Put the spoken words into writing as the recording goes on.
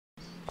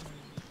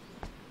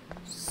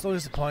So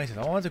disappointed.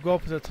 I wanted to go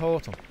up to the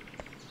totem.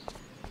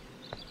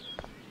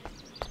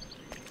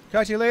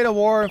 Catch you later,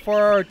 Warren, for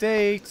our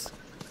date.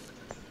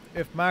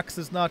 If Max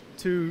is not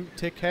too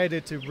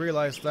thick-headed to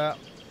realize that.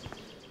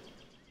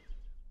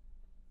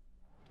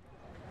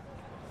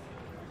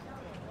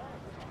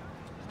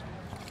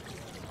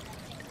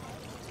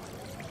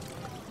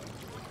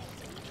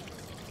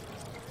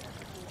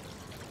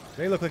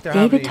 They look like they're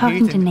David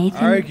having talking to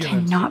Nathan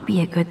argument. cannot be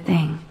a good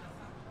thing.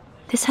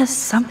 This has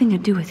something to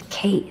do with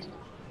Kate.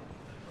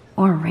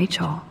 Or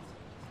Rachel.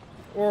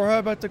 Or how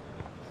about the...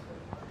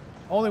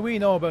 Only we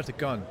know about the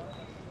gun.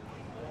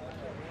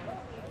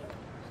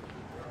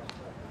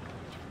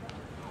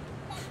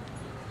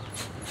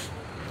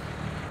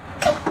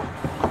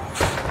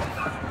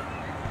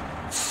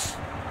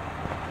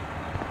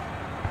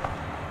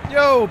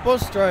 Yo,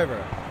 bus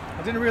driver.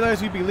 I didn't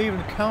realize you'd be leaving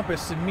the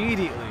campus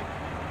immediately.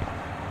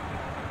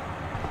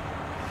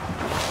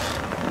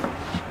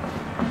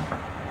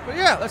 But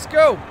yeah, let's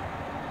go.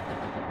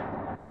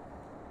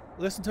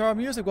 Listen to our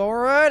music while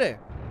we're at it.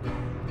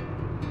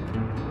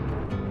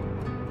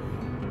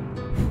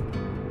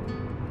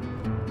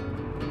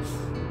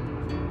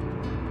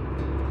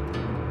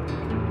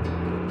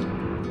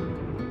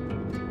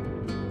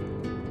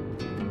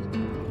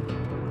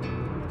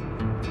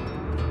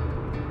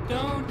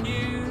 Don't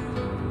you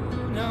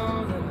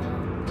know that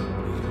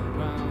I'll be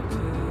around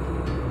to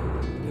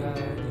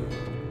guide you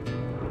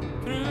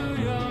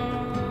through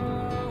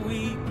your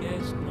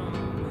weakest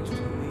moments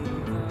to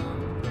leave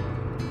them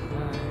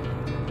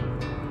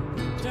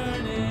behind,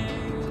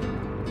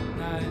 turning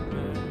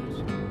nightmares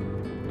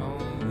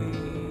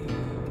only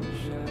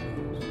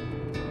shadows.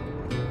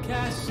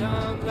 Cast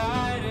some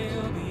light,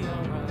 it'll be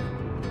alright.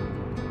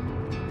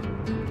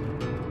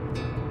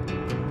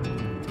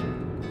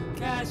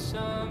 Cast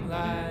some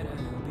light.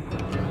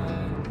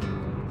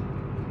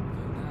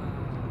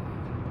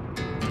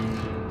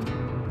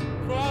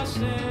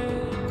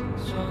 Crossing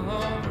so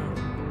long,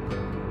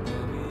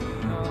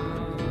 heavy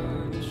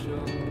on your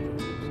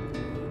shoulders.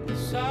 The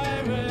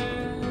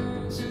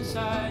sirens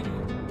inside you,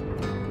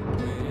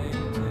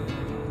 waiting to.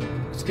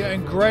 It's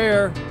getting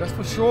grayer, that's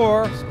for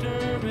sure.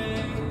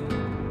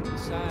 Disturbing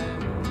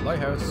silence.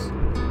 Lighthouse.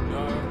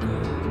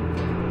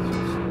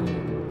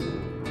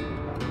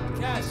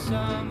 Cast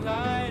some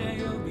light and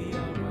you'll be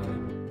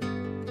alright.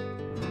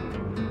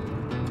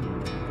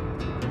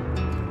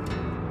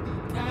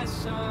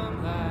 Cast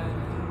some light.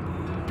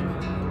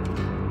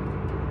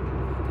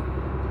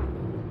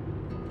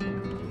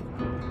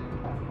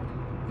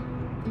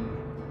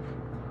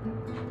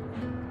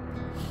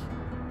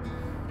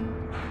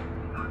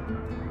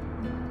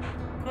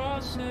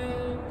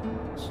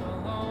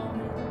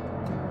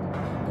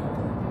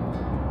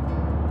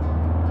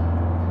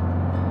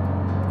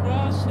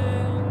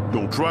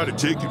 Don't try to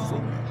take it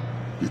from me.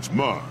 It's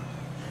mine.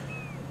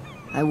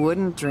 I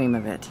wouldn't dream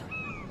of it.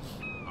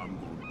 I'm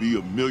gonna be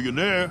a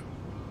millionaire.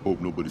 Hope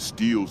nobody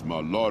steals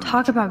my lottery.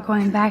 Talk about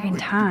going back in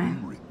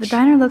time. The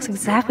diner looks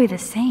exactly the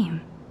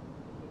same.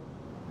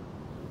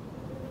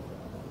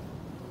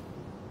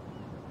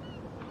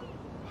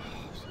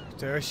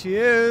 There she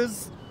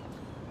is.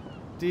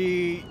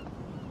 The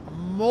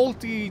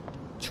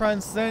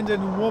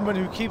multi-transcendent woman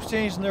who keeps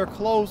changing their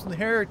clothes and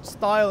hair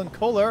style and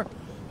color.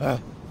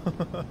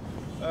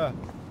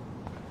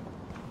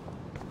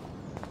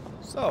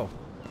 So,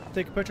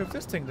 take a picture of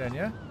this thing then,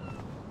 yeah?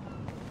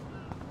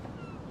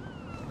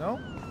 No?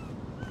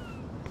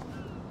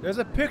 There's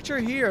a picture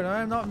here and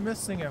I'm not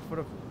missing it for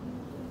the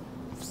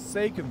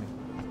sake of me.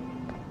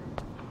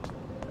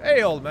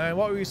 Hey old man,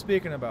 what were you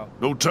speaking about?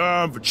 No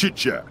time for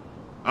chit-chat.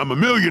 I'm a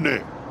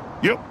millionaire.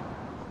 Yep.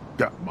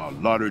 Got my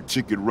lottery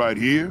ticket right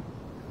here.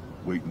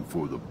 Waiting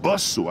for the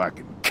bus so I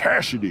can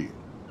cash it in.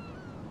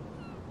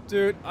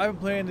 Dude, I've been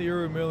playing the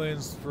Euro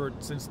Millions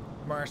since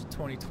March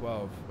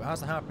 2012. It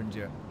hasn't happened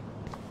yet.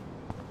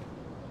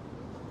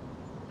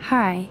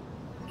 Hi.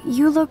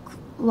 You look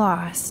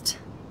lost.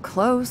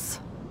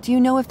 Close. Do you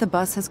know if the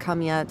bus has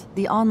come yet?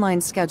 The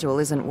online schedule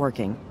isn't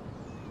working.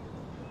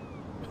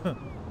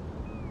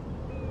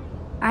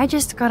 I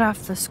just got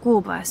off the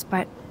school bus,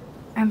 but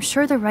I'm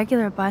sure the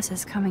regular bus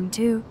is coming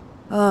too.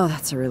 Oh,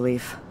 that's a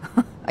relief.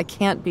 I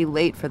can't be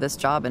late for this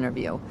job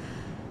interview.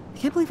 I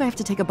can't believe I have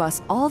to take a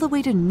bus all the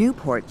way to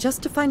Newport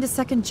just to find a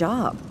second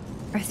job.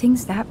 Are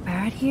things that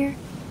bad here?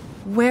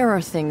 Where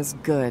are things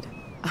good?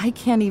 I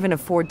can't even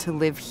afford to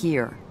live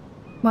here.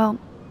 Well,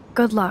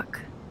 good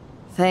luck.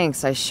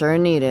 Thanks, I sure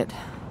need it.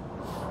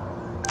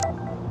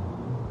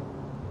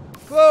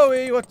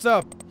 Chloe, what's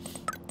up?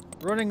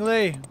 Running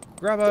late.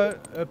 Grab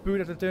a boot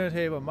at the dinner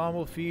table. Mom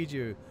will feed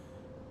you.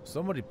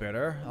 Somebody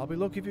better. I'll be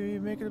lucky if you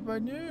make it by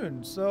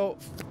noon. So,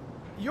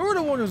 you're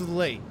the one who's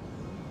late.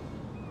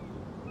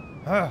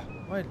 Ah,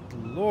 my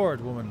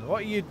lord, woman.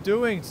 What are you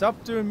doing?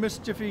 Stop doing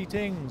mischiefy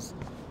things.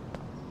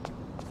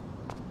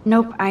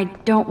 Nope, I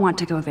don't want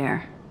to go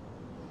there.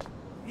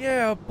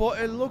 Yeah, but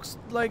it looks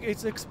like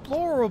it's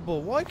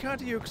explorable. Why can't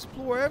you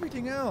explore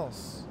everything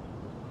else?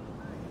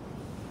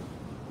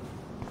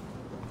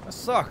 That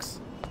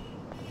sucks.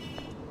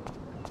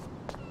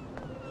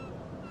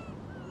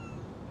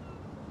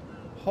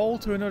 Hole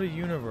to another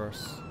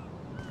universe.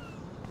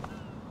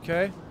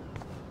 Okay.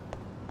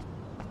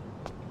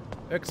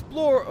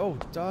 Explore. Oh,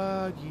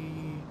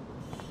 doggy.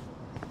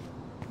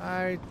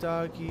 Hi,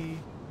 doggy.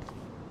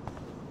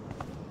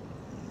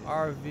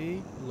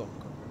 RV. Look.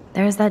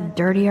 There's that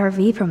dirty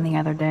RV from the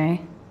other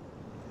day.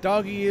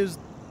 Doggy is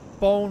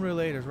bone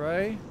related,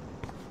 right?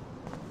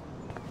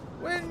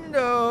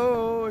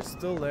 Window. It's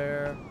still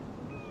there.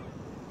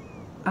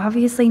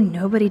 Obviously,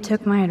 nobody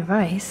took my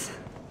advice.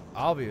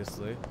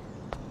 Obviously.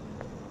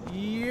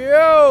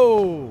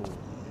 Yo!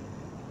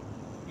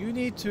 You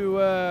need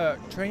to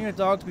train your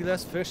dog to be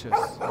less vicious.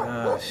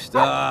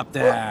 Stop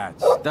that.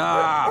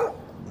 Stop.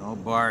 No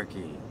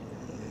barky.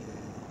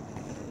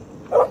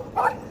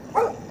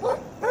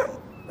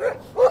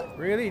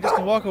 Really? You just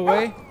can walk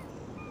away?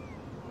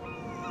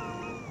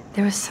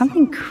 There was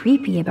something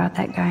creepy about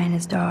that guy and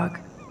his dog.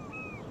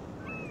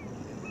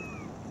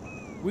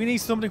 We need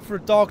something for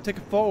the dog to take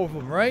a photo of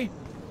him, right?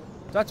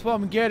 That's what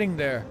I'm getting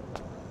there.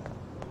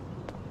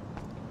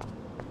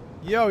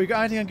 Yo, you got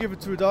anything I can give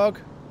it to a dog?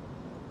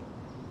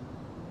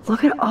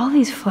 Look at all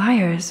these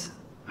flyers.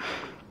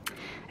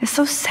 It's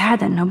so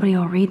sad that nobody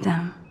will read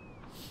them.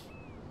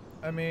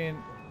 I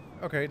mean,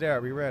 okay, there,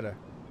 we read it.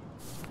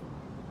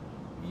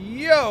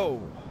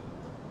 Yo!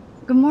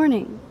 Good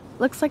morning.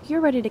 Looks like you're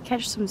ready to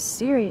catch some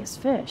serious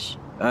fish.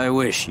 I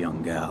wish,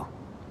 young gal.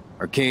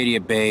 Arcadia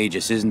Bay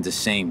just isn't the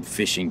same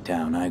fishing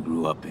town I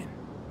grew up in.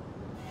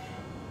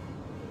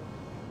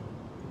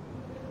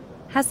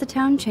 Has the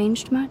town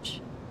changed much?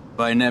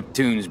 By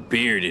Neptune's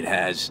beard, it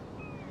has.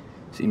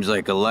 Seems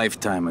like a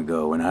lifetime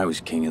ago when I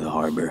was king of the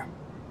harbor.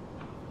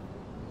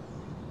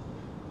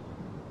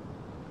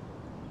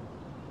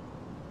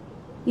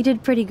 You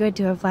did pretty good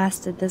to have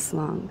lasted this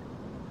long.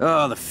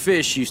 Oh, the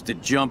fish used to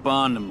jump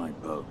onto my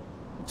boat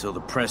until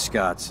the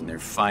Prescotts and their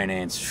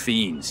finance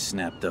fiends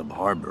snapped up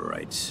harbor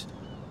rights.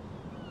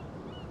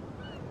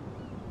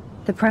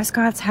 The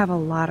Prescotts have a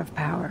lot of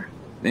power.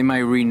 They might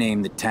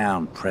rename the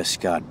town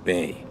Prescott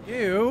Bay.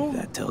 Ew. If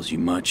that tells you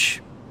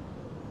much.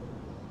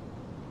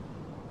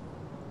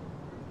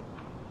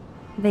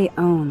 They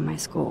own my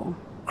school.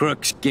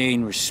 Crooks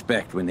gain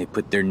respect when they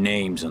put their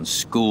names on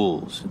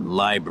schools and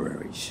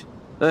libraries.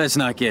 Let's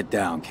not get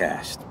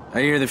downcast.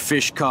 I hear the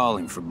fish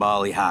calling for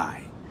Bali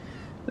High.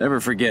 Never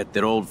forget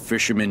that old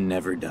fishermen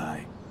never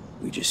die.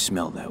 We just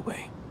smell that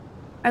way.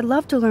 I'd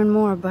love to learn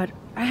more, but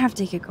I have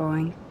to get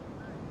going.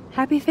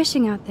 Happy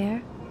fishing out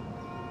there.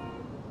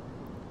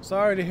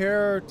 Sorry to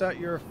hear that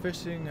your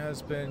fishing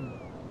has been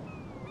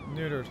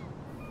neutered.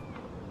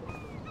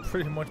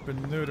 Pretty much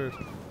been neutered.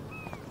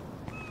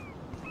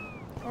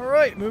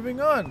 Alright,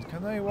 moving on.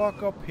 Can I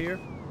walk up here?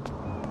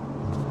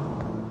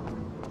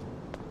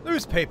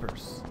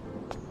 Newspapers.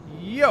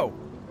 Yo!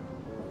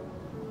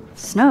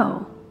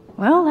 Snow.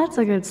 Well, that's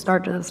a good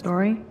start to the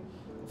story.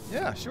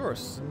 Yeah, sure.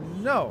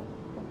 Snow.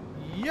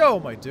 Yo,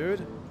 my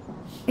dude.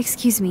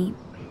 Excuse me,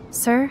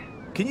 sir?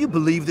 Can you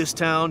believe this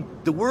town?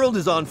 The world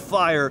is on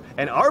fire,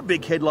 and our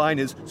big headline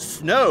is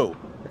snow.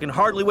 I can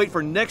hardly wait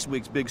for next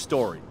week's big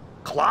story.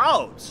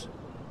 Clouds!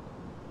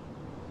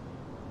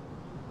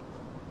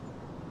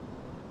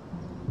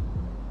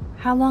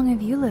 How long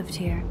have you lived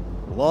here?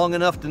 Long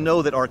enough to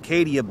know that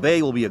Arcadia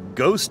Bay will be a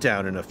ghost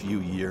town in a few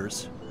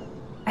years.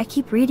 I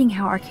keep reading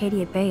how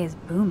Arcadia Bay is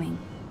booming.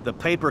 The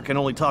paper can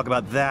only talk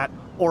about that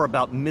or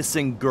about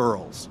missing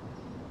girls.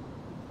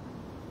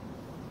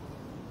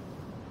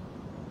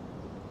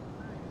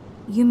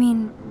 You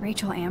mean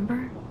Rachel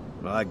Amber?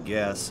 I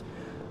guess.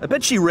 I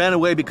bet she ran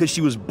away because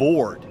she was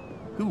bored.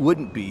 Who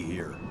wouldn't be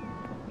here?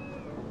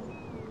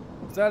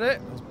 Is that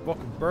it? Those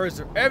fucking birds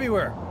are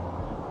everywhere.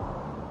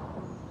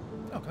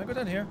 Oh, can I go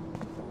down here?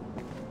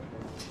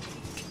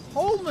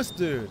 Homeless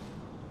dude.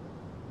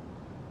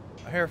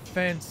 I hear a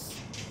fence.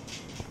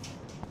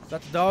 Is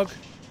that the dog?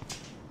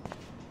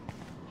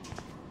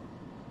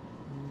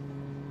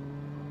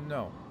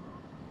 No.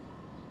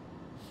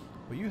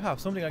 But you have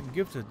something I can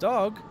give to the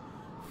dog.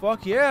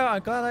 Fuck yeah,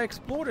 I'm glad I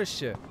explored this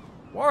shit.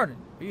 Warren,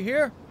 are you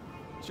here?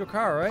 It's your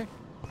car, right?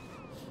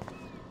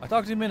 I'll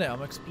talk to you in a minute,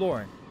 I'm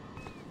exploring.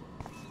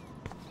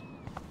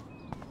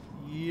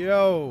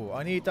 Yo,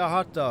 I need the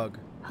hot dog.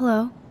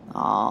 Hello?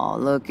 Oh,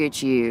 look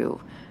at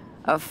you.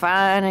 A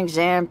fine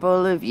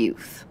example of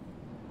youth.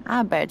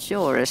 I bet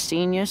you're a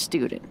senior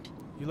student.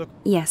 You look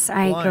Yes,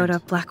 I go blind. to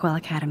Blackwell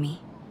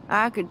Academy.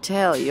 I could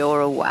tell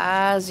you're a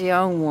wise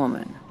young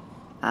woman.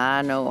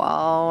 I know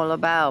all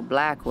about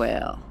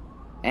Blackwell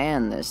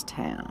and this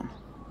town.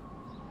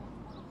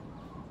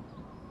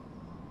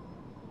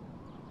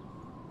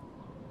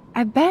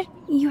 I bet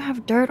you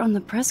have dirt on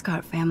the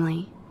Prescott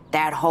family.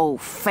 That whole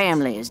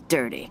family is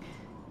dirty.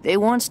 They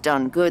once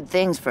done good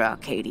things for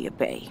Arcadia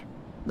Bay.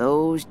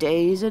 Those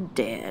days are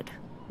dead,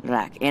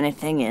 like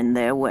anything in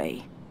their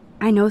way.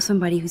 I know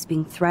somebody who's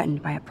being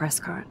threatened by a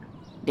Prescott.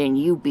 Then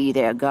you be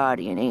their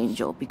guardian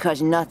angel,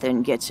 because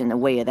nothing gets in the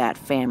way of that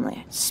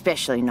family,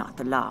 especially not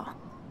the law.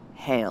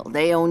 Hell,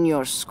 they own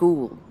your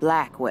school,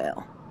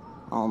 Blackwell.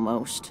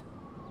 Almost.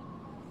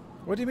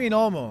 What do you mean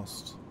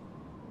almost?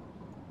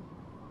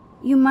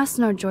 You must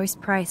know Joyce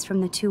Price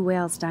from the Two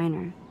Whales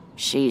Diner.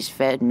 She's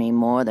fed me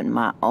more than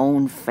my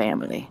own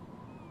family.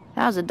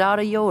 How's a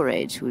daughter your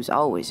age who's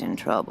always in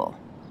trouble?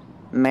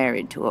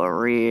 Married to a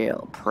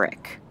real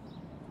prick.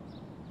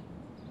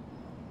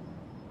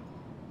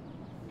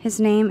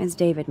 His name is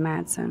David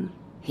Madsen.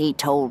 He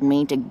told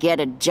me to get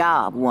a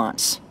job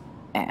once.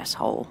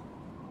 Asshole.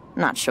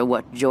 Not sure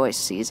what Joyce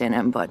sees in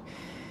him, but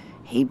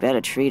he better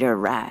treat her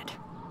right.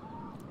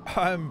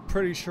 I'm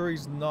pretty sure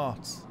he's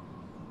not.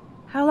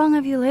 How long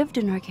have you lived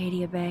in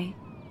Arcadia Bay?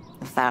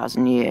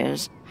 1,000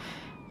 years.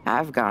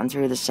 I've gone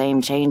through the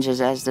same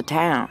changes as the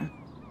town.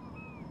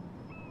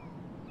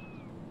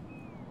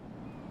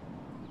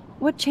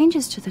 What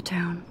changes to the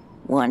town?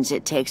 Ones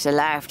it takes a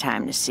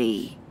lifetime to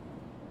see.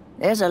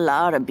 There's a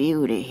lot of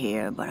beauty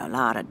here, but a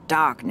lot of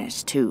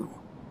darkness, too.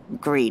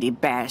 Greedy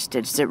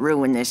bastards that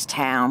ruin this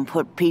town,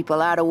 put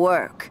people out of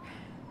work,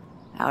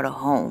 out of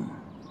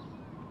home.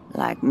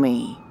 Like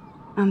me.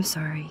 I'm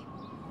sorry.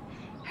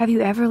 Have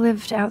you ever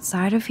lived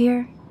outside of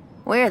here?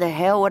 Where the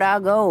hell would I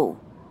go?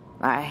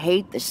 I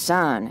hate the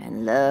sun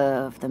and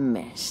love the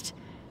mist.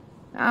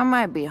 I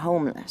might be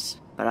homeless,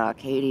 but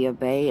Arcadia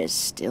Bay is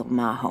still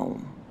my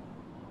home.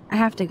 I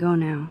have to go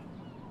now.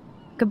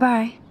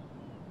 Goodbye.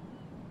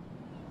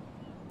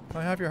 Can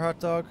I have your hot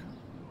dog?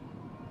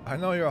 I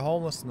know you're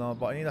homeless and all,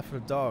 but I need that for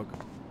the dog.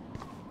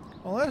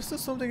 Unless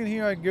there's something in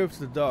here I can give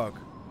to the dog.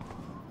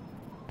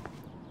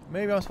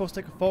 Maybe I'm supposed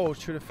to take a photo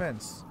through the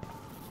fence.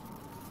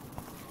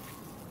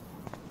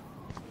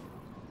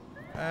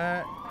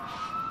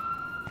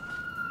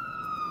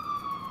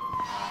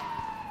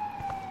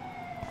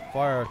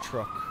 Fire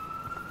truck.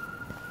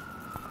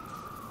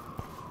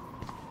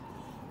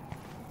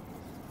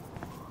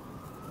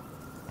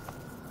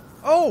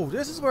 Oh,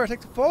 this is where I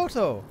take the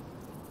photo.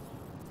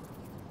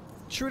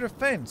 Through the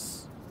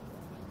fence.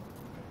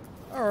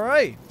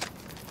 Alright.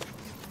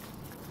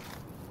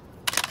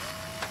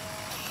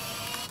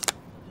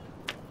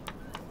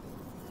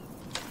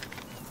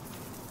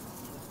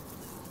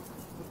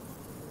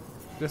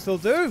 This'll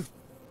do.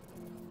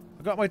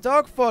 I got my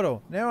dog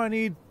photo. Now I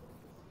need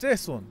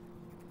this one.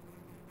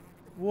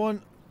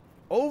 One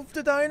of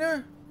the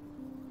diner?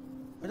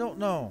 I don't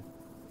know.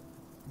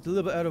 It's a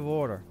little bit out of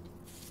order.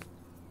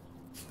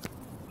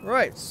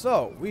 Right,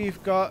 so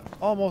we've got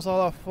almost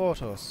all our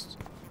photos.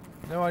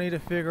 Now I need to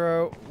figure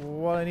out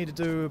what I need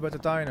to do about the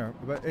diner,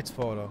 about its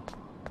photo.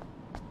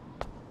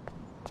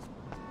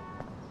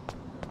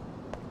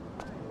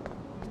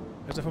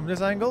 Is it from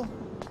this angle?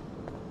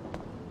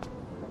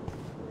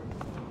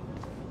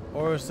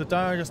 Or is the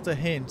diner just a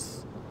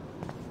hint?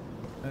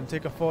 And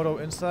take a photo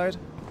inside?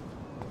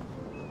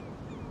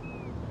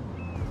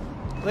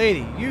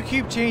 Lady, you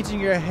keep changing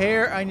your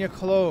hair and your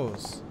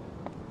clothes.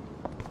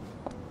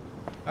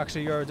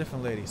 Actually, you're a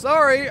different lady.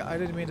 Sorry! I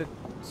didn't mean to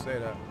say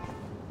that.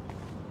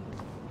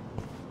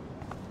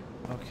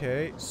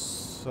 Okay,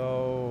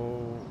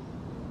 so...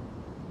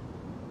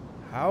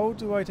 how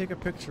do I take a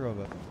picture of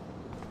it?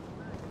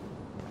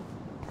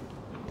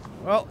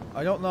 Well,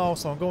 I don't know,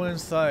 so I'm going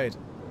inside.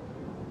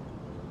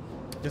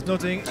 There's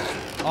nothing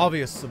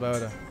obvious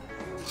about it.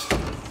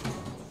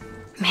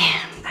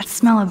 Man, that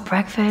smell of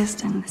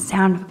breakfast and the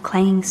sound of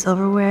clanging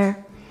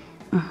silverware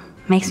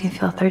makes me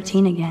feel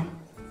 13 again.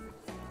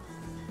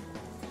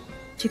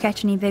 Did you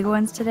catch any big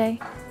ones today?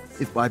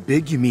 If by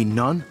big you mean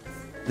none,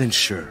 then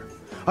sure.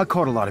 I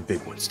caught a lot of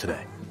big ones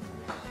today.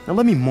 Now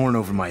let me mourn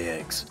over my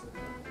eggs.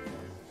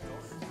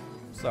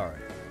 Sorry.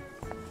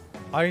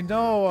 I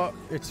know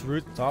it's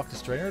rude to talk to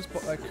strangers,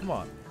 but like, come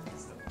on.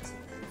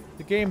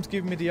 The game's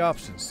giving me the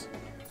options.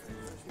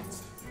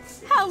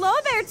 Hello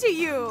there to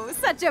you!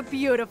 Such a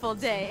beautiful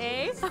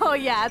day, eh? Oh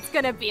yeah, it's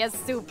gonna be a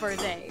super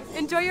day.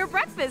 Enjoy your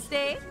breakfast,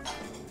 eh?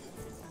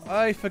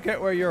 I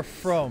forget where you're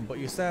from, but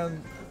you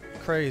sound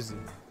crazy.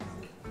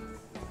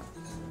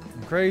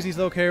 And crazy's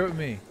okay with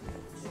me.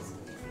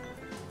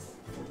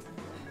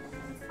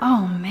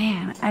 Oh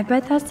man, I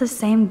bet that's the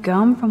same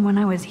gum from when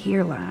I was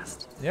here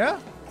last. Yeah?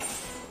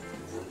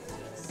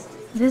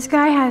 This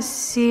guy has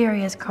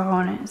serious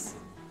cojones.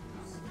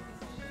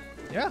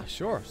 Yeah,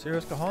 sure.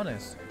 Serious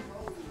cojones.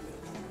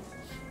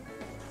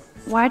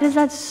 Why does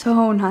that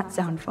so not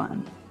sound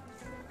fun?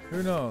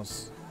 Who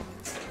knows?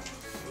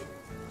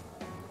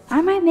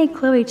 I might make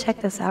Chloe check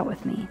this out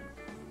with me.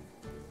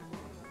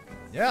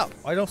 Yeah,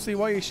 I don't see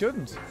why you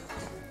shouldn't.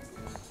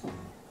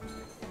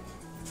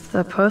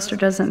 The poster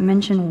doesn't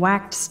mention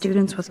whacked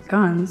students with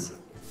guns.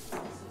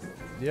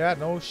 Yeah,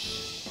 no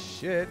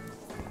shit.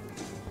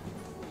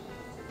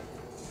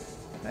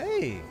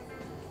 Hey!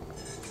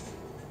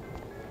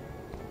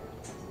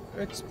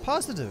 It's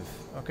positive.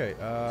 Okay,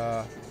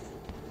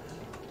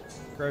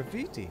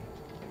 graffiti.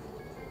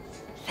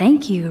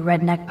 Thank you,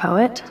 redneck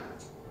poet.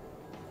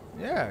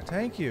 Yeah,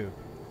 thank you.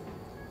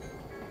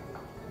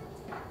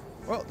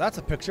 Well, that's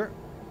a picture.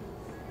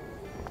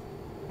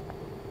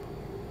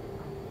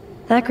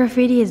 That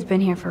graffiti has been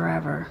here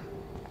forever.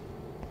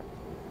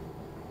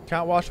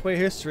 Can't wash away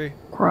history.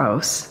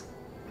 Gross.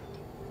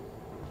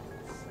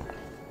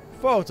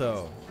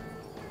 Photo.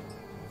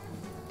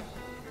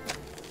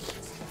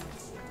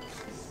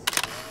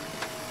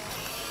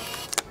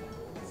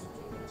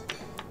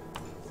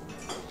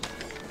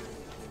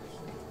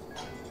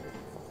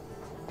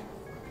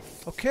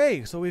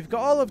 Okay, so we've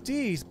got all of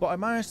these, but I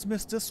managed to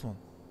miss this one.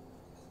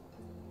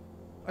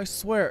 I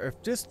swear,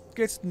 if this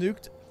gets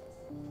nuked,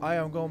 I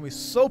am going to be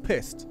so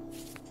pissed.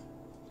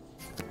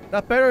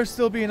 That better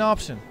still be an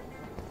option.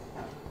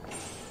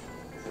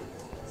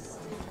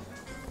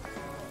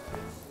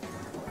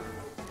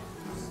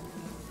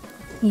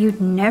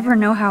 You'd never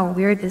know how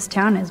weird this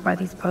town is by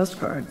these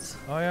postcards.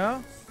 Oh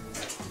yeah?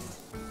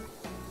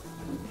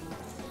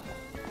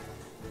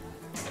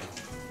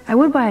 I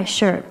would buy a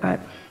shirt, but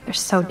they're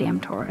so damn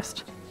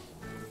tourist.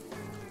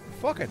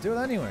 Fuck it, do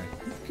it anyway.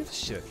 Who gives a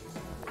shit?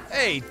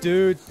 Hey,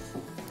 dude.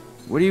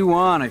 What do you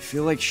want? I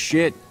feel like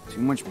shit.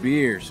 Too much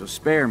beer, so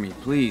spare me,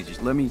 please.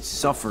 Just let me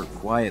suffer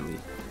quietly.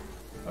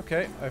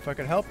 Okay, if I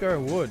could help you, I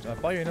would. I'll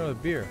buy you another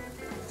beer.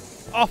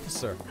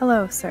 Officer.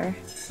 Hello, sir.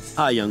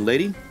 Hi, young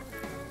lady.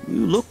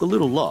 You look a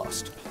little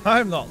lost.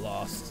 I'm not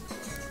lost.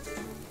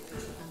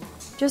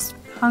 Just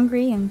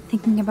hungry and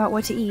thinking about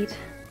what to eat.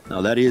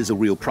 Now, that is a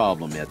real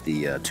problem at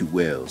the Two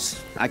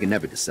Wells. I can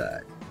never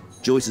decide.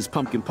 Joyce's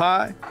pumpkin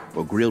pie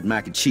or grilled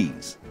mac and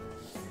cheese?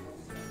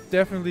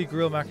 Definitely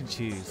grilled mac and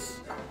cheese.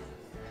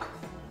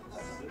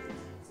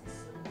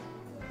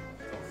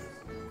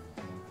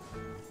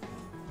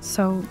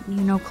 So,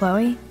 you know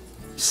Chloe?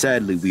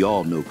 Sadly, we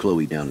all know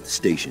Chloe down at the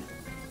station.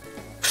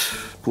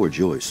 Poor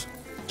Joyce.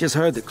 Just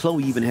heard that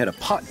Chloe even had a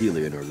pot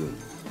dealer in her room.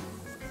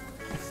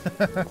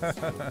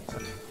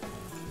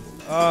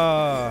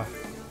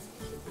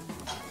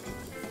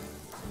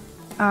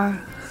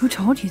 Who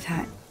told you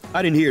that?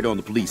 I didn't hear it on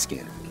the police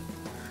scanner.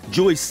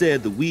 Joyce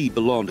said the weed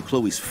belonged to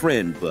Chloe's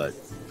friend, but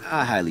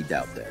I highly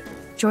doubt that.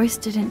 Joyce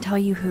didn't tell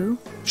you who?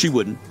 She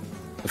wouldn't.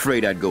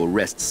 Afraid I'd go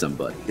arrest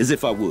somebody, as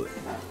if I would.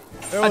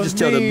 It I'd was just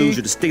tell that me.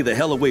 loser to stay the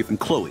hell away from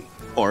Chloe,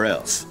 or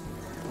else.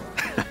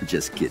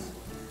 Just kidding.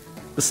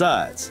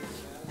 Besides,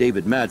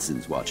 David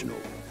Madsen's watching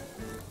over.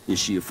 Is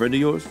she a friend of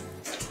yours?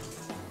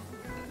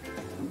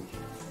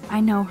 I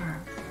know her.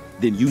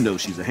 Then you know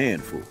she's a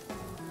handful.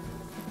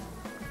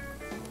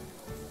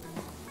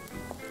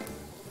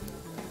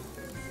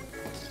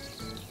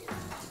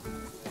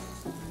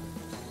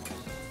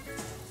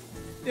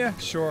 Yeah,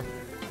 sure.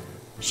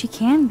 She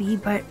can be,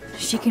 but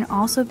she can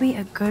also be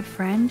a good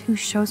friend who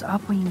shows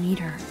up when you need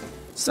her.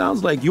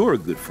 Sounds like you're a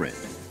good friend.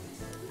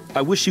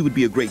 I wish she would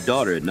be a great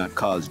daughter and not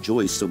cause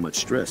Joyce so much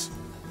stress.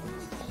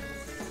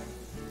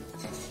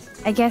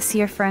 I guess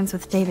you're friends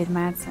with David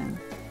Madsen.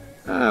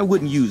 I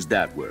wouldn't use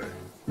that word.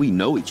 We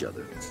know each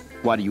other.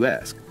 Why do you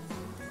ask?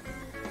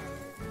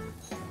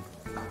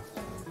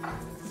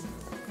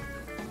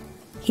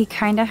 He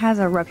kinda has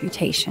a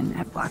reputation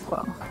at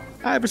Blackwell.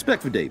 I have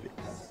respect for David.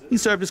 He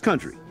served his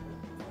country.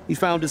 He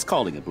found his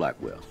calling at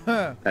Blackwell.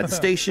 At the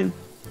station,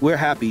 we're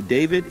happy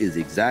David is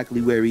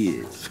exactly where he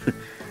is.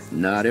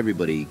 Not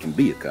everybody can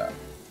be a cop.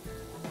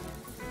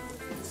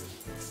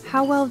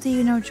 How well do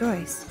you know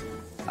Joyce?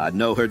 I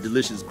know her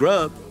delicious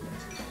grub.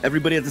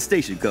 Everybody at the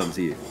station comes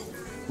here.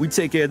 We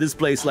take care of this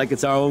place like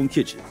it's our own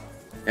kitchen.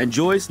 And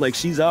Joyce like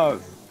she's our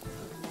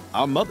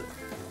mother.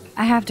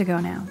 I have to go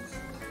now.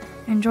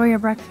 Enjoy your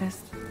breakfast.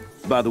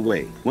 By the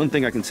way, one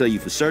thing I can tell you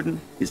for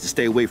certain is to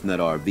stay away from that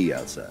RV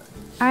outside.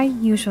 I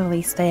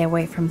usually stay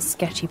away from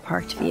sketchy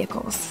parked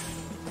vehicles.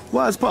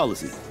 Wise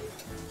policy.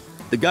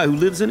 The guy who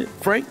lives in it,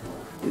 Frank,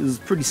 is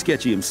pretty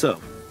sketchy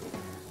himself.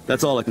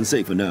 That's all I can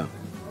say for now.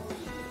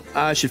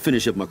 I should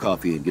finish up my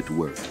coffee and get to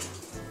work.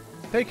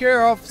 Take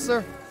care,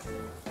 officer.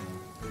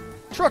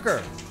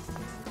 Trucker.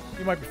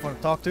 You might be fun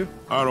to talk to.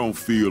 I don't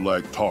feel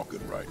like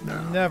talking right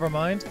now. Never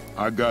mind.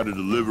 I gotta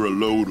deliver a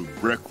load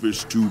of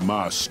breakfast to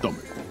my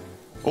stomach.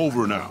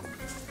 Over and out.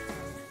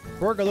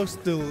 Burger looks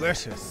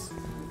delicious.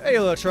 Hey,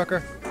 little trucker.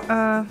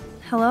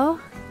 Hello?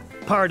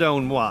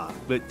 Pardon moi,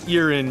 but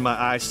you're in my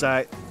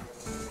eyesight.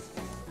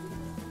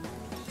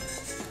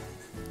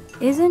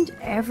 Isn't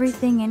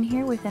everything in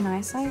here within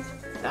eyesight?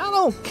 I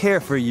don't care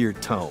for your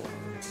tone.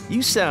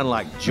 You sound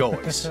like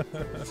Joyce.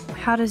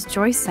 How does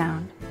Joyce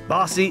sound?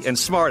 Bossy and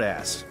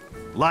smartass.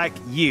 Like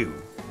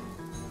you.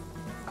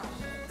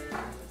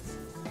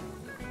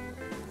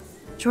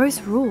 Joyce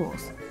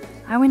rules.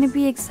 I want to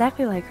be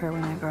exactly like her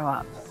when I grow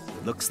up.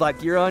 Looks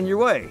like you're on your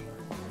way.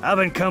 I've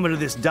been coming to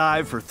this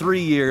dive for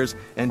 3 years,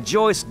 and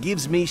Joyce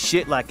gives me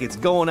shit like it's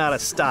going out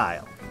of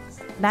style.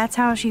 That's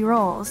how she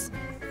rolls.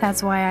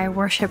 That's why I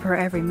worship her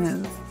every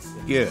move.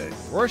 Good.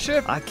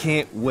 Worship? I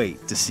can't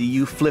wait to see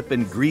you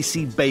flipping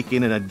greasy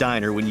bacon in a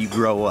diner when you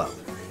grow up.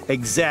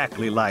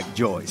 Exactly like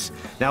Joyce.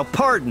 Now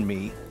pardon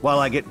me while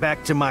I get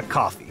back to my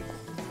coffee.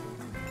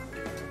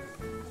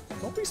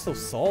 Don't be so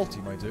salty,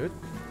 my dude.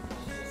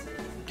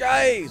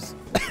 Guys!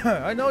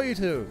 I know you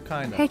two,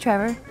 kinda. Hey,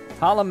 Trevor.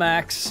 Holla,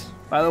 Max.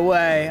 By the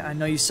way, I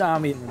know you saw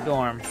me in the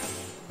dorm.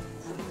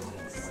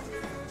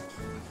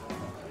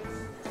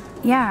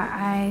 Yeah,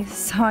 I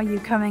saw you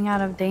coming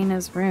out of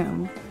Dana's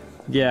room.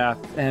 Yeah,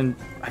 and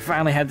I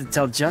finally had to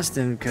tell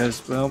Justin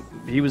because, well,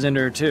 he was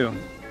into her too.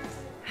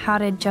 How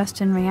did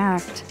Justin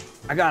react?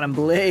 I got him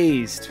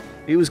blazed.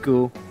 He was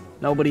cool.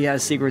 Nobody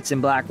has secrets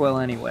in Blackwell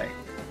anyway.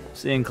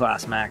 See you in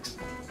class, Max.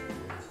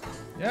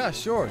 Yeah,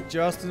 sure.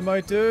 Justin, my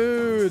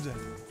dude.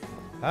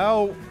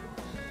 How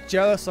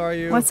jealous, are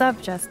you? What's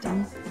up,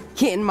 Justin?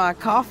 Getting my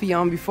coffee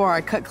on before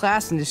I cut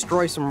class and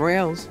destroy some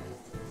rails.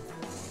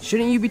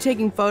 Shouldn't you be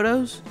taking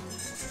photos?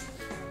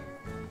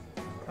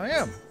 I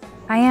am.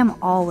 I am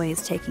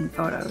always taking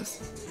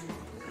photos.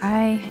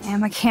 I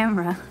am a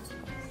camera.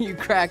 You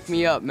cracked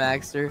me up,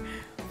 Maxter.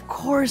 Of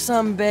course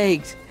I'm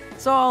baked,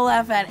 so I'll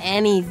laugh at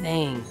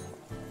anything.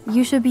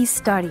 You should be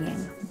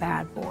studying,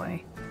 bad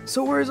boy.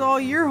 So where's all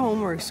your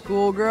homework,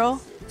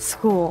 schoolgirl?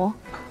 School.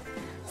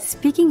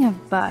 Speaking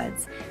of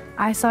buds,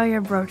 I saw your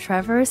bro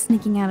Trevor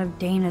sneaking out of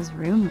Dana's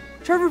room.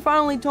 Trevor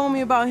finally told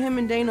me about him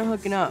and Dana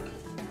hooking up.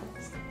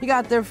 He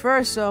got there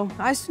first, so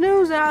I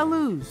snooze and I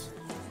lose.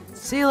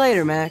 See you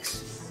later,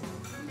 Max.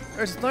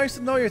 It's nice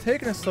to know you're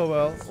taking it so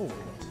well. Oh,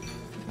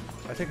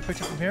 I take a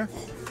picture from here?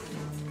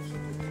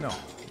 No.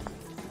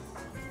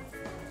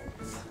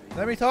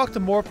 Let me talk to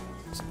more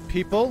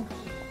people,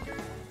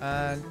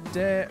 and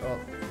then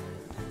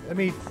let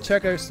me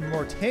check out some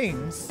more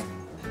things.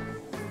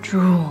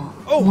 Drool.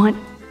 Oh! Want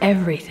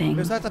everything.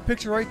 Is that the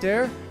picture right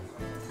there?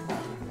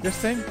 This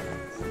thing?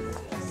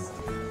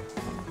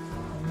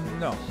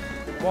 No.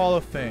 Wall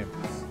of Fame.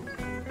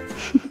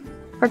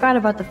 Forgot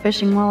about the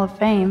fishing wall of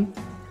fame.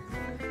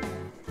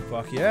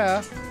 Fuck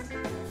yeah.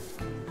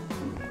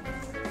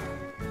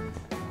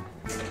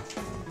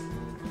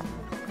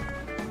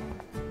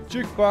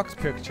 Jukebox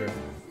picture.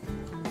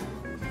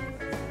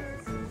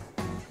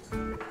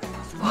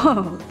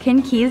 Whoa,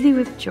 Ken Kesey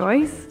with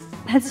Joyce?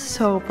 That's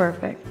so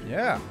perfect.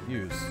 Yeah,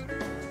 use.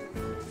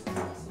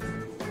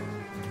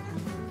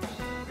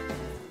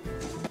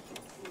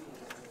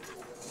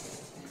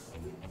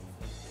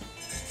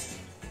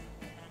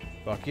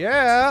 Fuck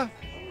yeah!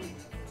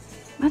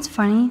 That's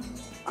funny.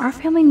 Our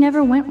family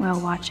never went whale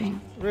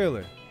watching.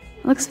 Really?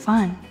 Looks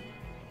fun.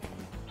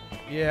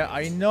 Yeah,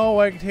 I know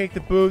I can take the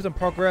booze and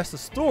progress the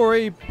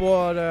story,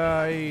 but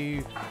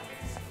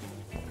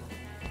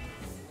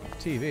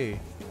TV.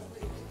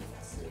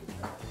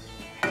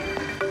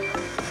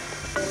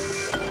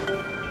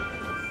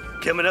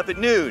 Coming up at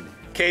noon,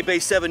 K-Bay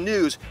 7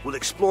 News will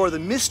explore the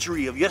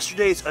mystery of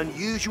yesterday's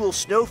unusual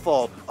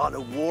snowfall on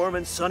a warm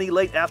and sunny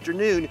late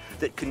afternoon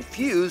that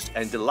confused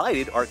and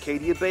delighted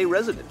Arcadia Bay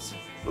residents.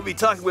 We'll be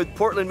talking with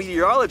Portland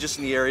meteorologists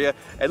in the area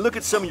and look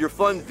at some of your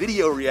fun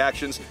video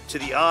reactions to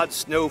the odd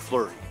snow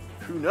flurry.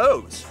 Who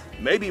knows?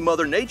 Maybe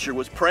Mother Nature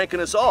was pranking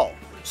us all.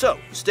 So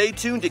stay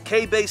tuned to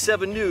K-Bay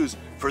 7 News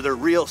for the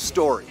real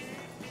story.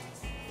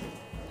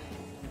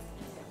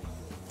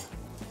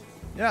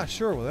 Yeah,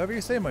 sure, whatever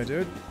you say, my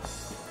dude.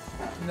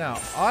 Now,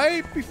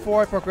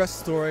 before I progress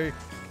the story,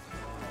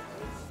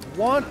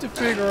 want to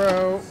figure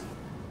out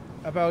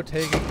about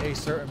taking a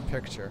certain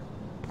picture.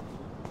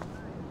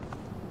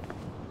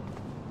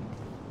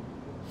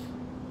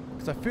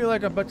 Because I feel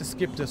like I'm about to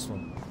skip this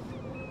one.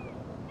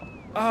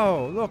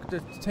 Oh, look, the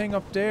thing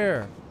up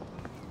there.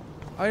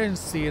 I didn't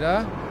see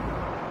that.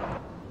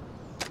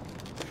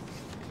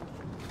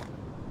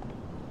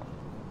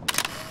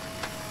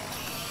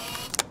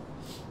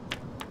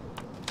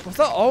 Was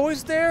that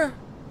always there?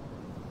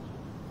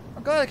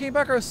 I'm glad I came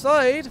back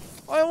outside.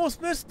 I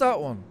almost missed that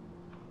one.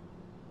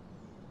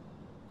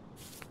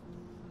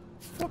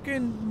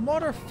 Fucking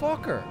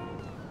motherfucker.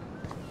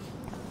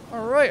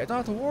 Alright, I don't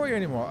have to worry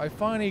anymore. I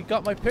finally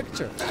got my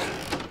picture.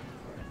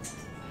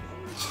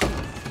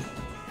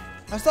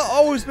 Has that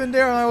always been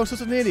there and I was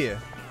just an idiot?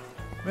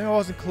 Maybe I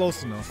wasn't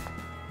close enough.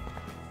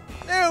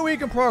 Now we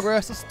can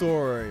progress the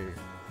story.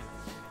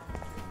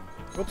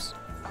 Oops.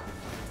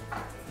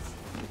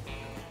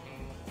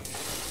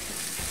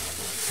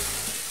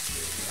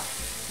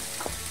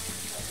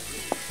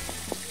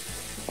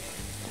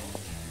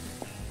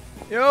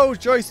 Yo,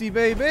 Joycey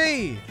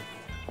baby!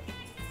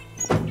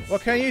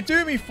 What can you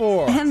do me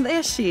for? And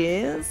there she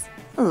is.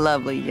 A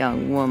lovely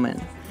young woman.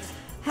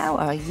 How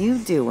are you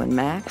doing,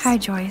 Max? Hi,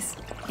 Joyce.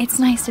 It's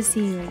nice to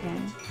see you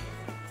again.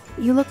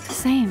 You look the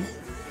same.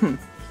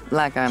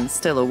 Like I'm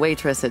still a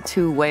waitress at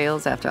Two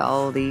Whales after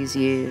all these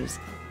years.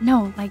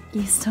 No, like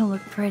you still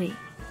look pretty.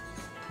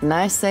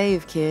 Nice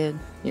save, kid.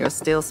 You're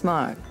still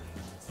smart.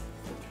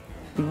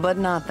 But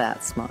not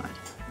that smart.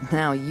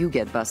 Now you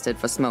get busted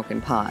for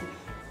smoking pot.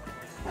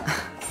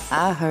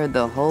 I heard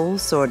the whole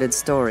sordid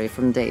story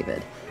from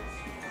David.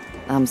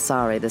 I'm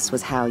sorry this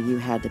was how you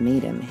had to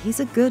meet him. He's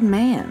a good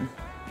man,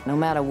 no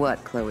matter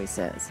what Chloe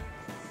says.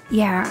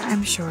 Yeah,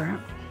 I'm sure.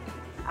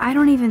 I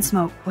don't even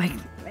smoke, like,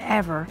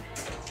 ever.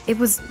 It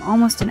was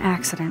almost an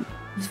accident.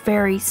 It was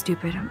very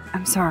stupid.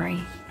 I'm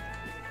sorry.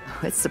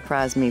 It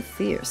surprised me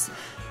fierce.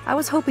 I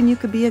was hoping you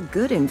could be a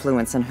good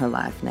influence in her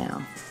life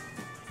now.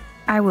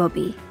 I will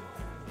be.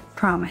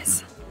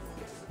 Promise.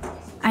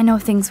 I know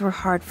things were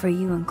hard for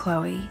you and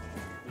Chloe.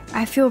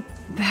 I feel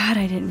bad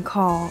I didn't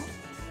call.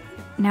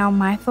 Now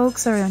my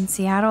folks are in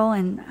Seattle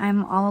and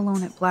I'm all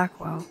alone at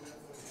Blackwell.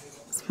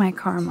 It's my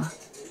karma.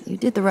 You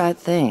did the right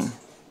thing.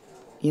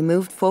 You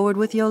moved forward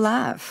with your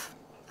life.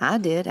 I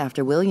did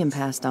after William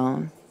passed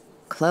on.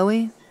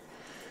 Chloe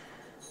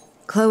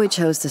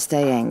chose to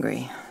stay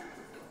angry.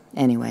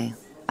 Anyway,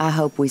 I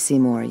hope we see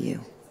more of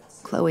you.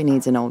 Chloe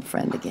needs an old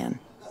friend again.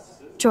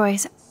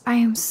 Joyce, I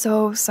am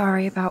so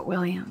sorry about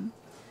William.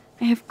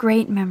 I have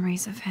great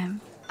memories of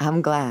him.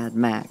 I'm glad,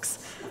 Max.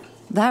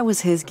 That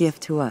was his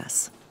gift to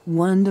us.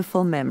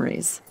 Wonderful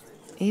memories.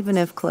 Even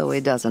if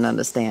Chloe doesn't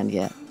understand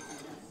yet.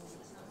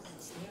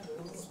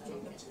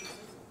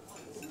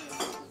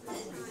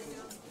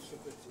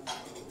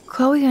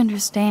 Chloe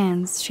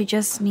understands. She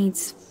just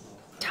needs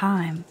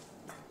time.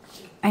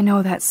 I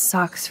know that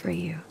sucks for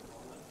you.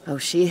 Oh,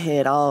 she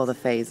hit all the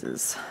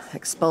phases.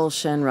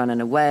 Expulsion,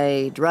 running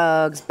away,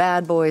 drugs,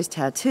 bad boys,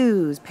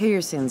 tattoos,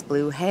 piercings,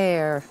 blue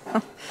hair.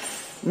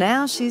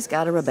 Now she's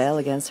got to rebel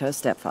against her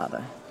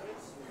stepfather.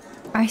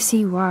 I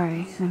see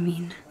why, I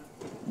mean.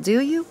 Do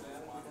you?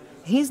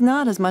 He's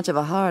not as much of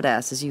a hard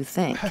ass as you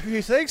think.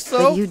 You think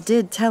so? But you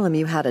did tell him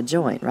you had a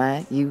joint,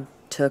 right? You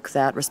took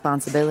that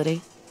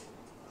responsibility?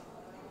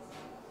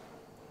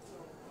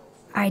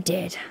 I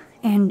did,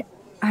 and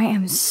I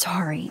am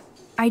sorry.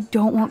 I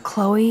don't want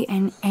Chloe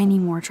in any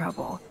more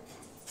trouble.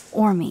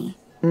 Or me.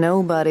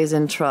 Nobody's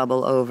in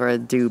trouble over a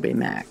doobie,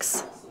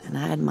 Max. And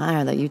I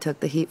admire that you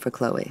took the heat for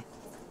Chloe.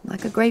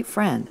 Like a great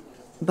friend.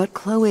 But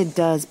Chloe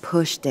does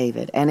push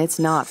David, and it's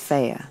not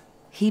fair.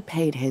 He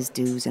paid his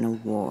dues in a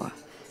war.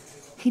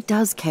 He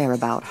does care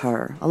about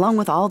her, along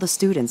with all the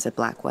students at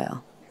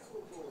Blackwell.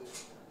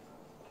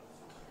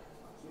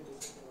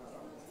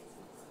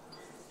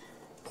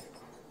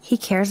 He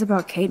cares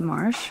about Kate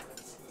Marsh?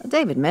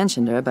 David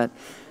mentioned her, but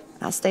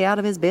I stay out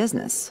of his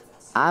business.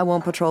 I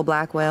won't patrol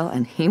Blackwell,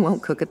 and he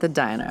won't cook at the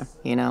diner,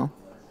 you know?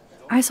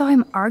 I saw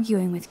him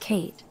arguing with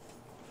Kate.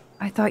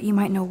 I thought you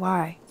might know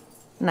why.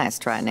 Nice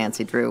try,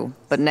 Nancy Drew.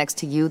 But next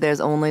to you,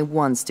 there's only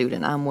one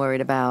student I'm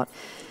worried about.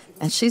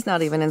 And she's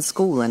not even in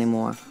school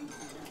anymore.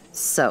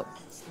 So,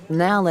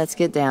 now let's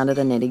get down to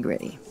the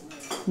nitty-gritty.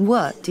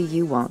 What do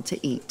you want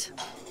to eat?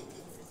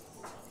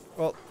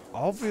 Well,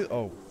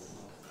 oh.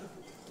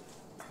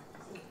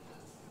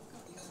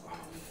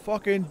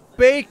 Fucking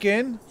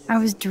bacon! I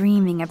was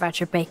dreaming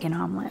about your bacon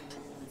omelet.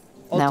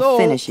 Now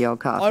finish your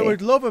coffee. I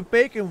would love a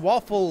bacon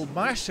waffle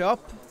mashup.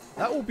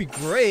 That would be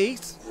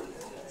great.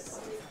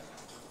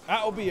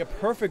 That would be a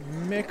perfect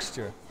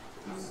mixture.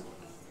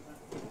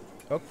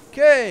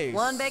 Okay.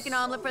 One bacon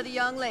omelet for the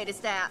young lady,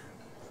 stat.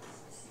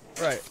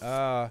 Right,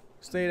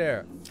 stay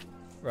there.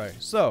 Right,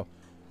 so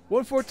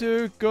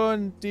 142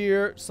 gun,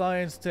 deer,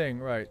 science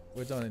thing. Right,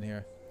 we're done in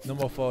here. No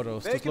more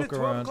photos. Just look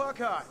around.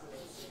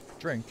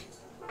 Drink.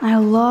 I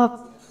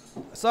love...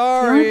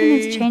 Sorry. The only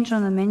thing that's changed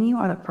on the menu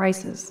are the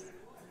prices.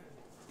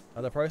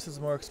 Are the prices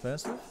more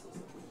expensive?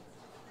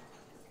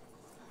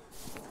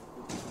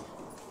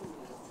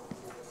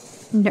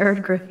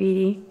 Nerd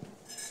graffiti.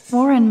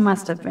 Warren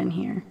must have been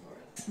here.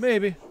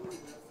 Maybe.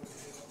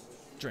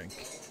 Drink.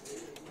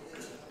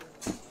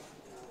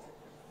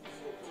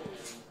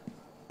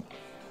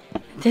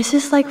 This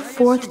is like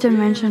fourth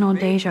dimensional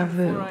deja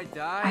vu.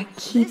 I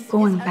keep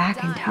going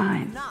back in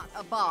time. Not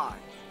a bar.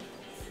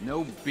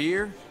 No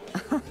beer?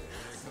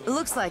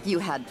 Looks like you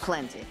had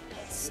plenty.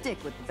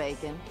 Stick with the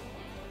bacon.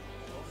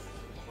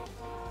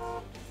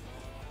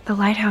 The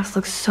lighthouse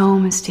looks so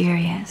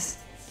mysterious.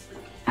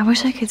 I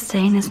wish I could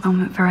stay in this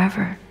moment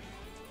forever.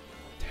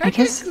 I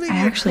guess I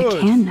actually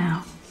can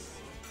now.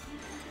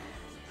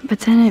 But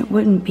then it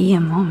wouldn't be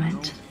a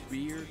moment.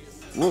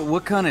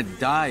 What kind of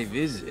dive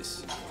is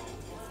this?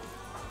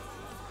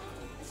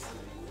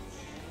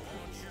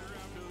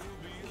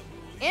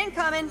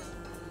 Incoming!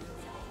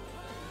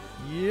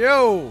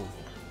 Yo!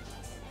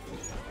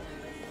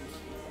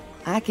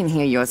 I can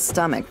hear your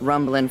stomach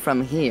rumbling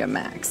from here,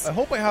 Max. I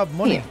hope I have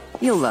money. Here,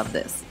 you'll love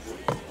this.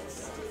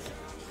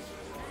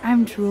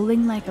 I'm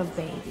drooling like a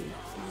baby.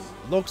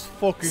 Looks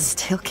fucking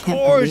Still can't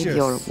gorgeous. believe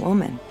you're a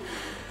woman.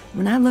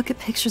 When I look at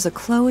pictures of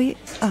Chloe,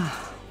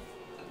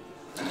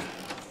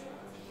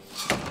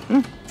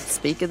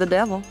 speak of the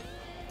devil.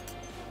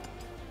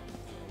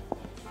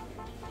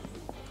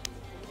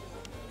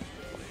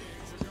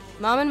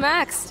 Mom and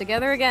Max,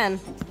 together again.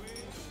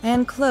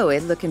 And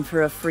Chloe looking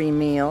for a free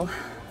meal.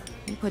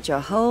 You put your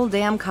whole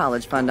damn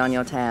college fund on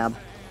your tab.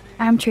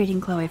 I'm treating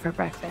Chloe for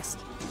breakfast.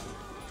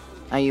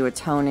 Are you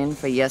atoning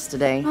for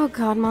yesterday? Oh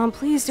God, Mom,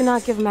 please do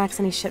not give Max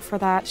any shit for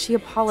that. She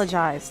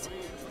apologized.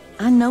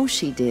 I know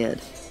she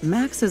did.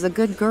 Max is a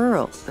good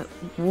girl.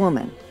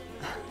 Woman.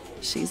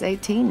 She's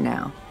 18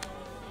 now.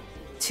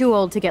 Too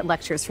old to get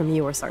lectures from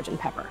you or Sergeant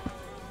Pepper.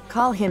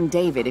 Call him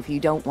David if you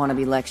don't want to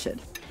be lectured.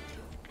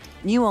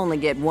 You only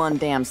get one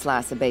damn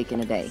slice of bacon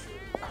a day.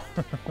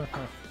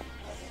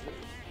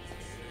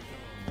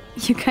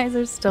 You guys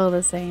are still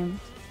the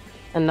same.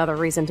 Another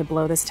reason to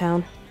blow this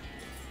town.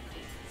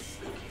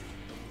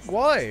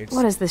 Why?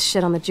 What is this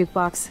shit on the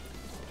jukebox?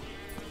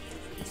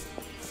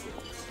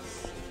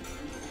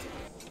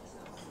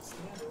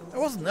 It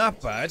wasn't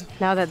that bad.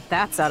 Now that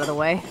that's out of the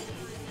way.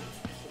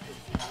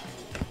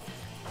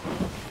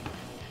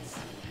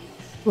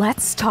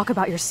 Let's talk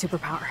about your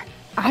superpower.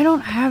 I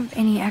don't have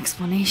any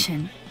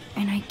explanation,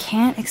 and I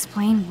can't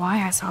explain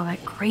why I saw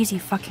that crazy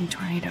fucking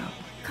tornado.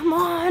 Come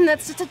on,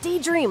 that's just a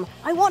daydream.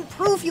 I want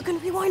proof you can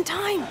rewind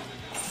time.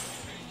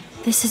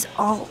 This is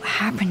all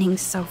happening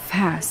so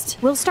fast.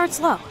 We'll start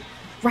slow.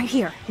 Right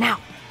here, now.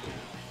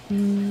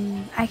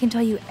 I can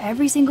tell you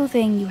every single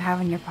thing you have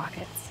in your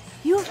pockets.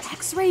 You have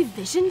X-ray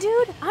vision,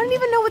 dude? I don't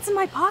even know what's in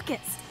my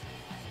pockets.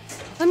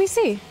 Let me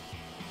see.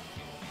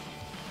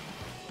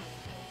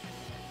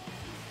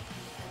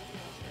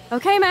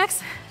 Okay,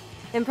 Max.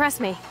 Impress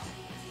me.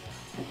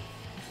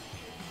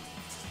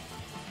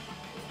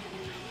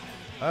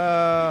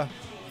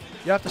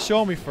 You have to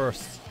show me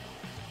first.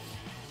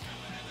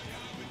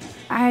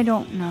 I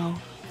don't know.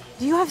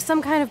 Do you have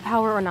some kind of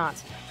power or not?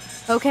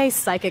 Okay,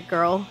 psychic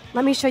girl.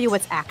 Let me show you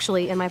what's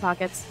actually in my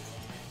pockets.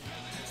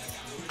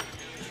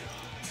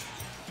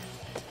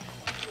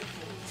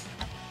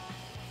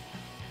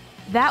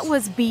 That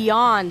was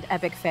beyond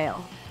epic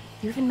fail.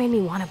 You even made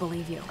me want to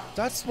believe you.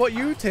 That's what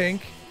you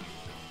think.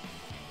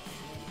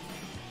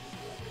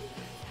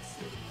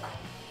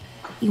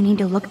 You need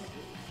to look.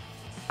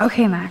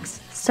 Okay,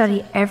 Max.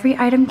 Study every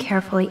item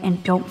carefully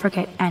and don't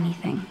forget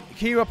anything.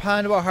 Keep up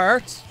hand about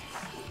heart.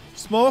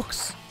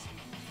 Smokes.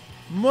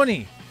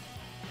 Money.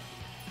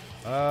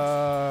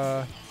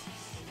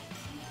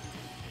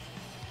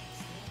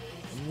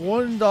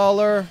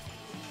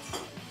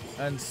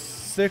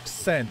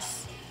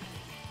 $1.06.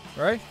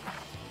 Right?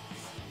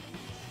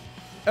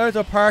 Out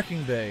of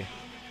parking bay.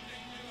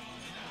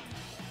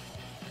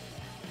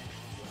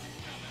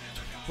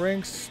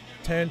 Brinks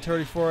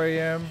 10:34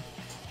 a.m.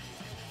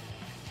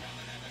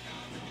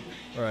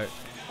 Right.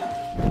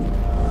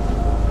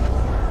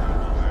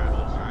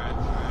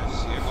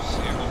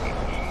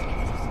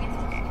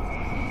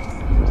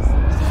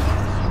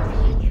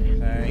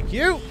 Thank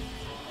you.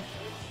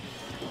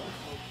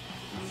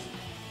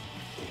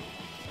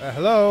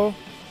 Hello.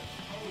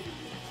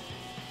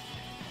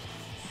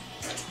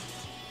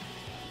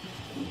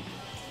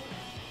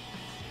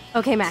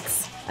 Okay,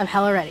 Max. I'm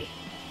hella ready.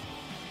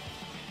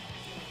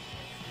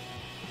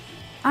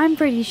 I'm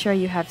pretty sure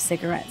you have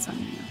cigarettes on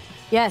you.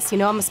 Yes, you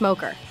know I'm a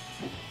smoker.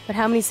 But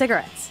how many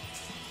cigarettes?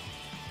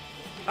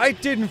 I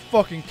didn't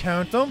fucking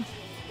count them.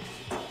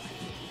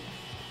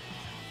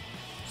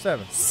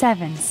 7.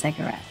 7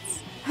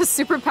 cigarettes. A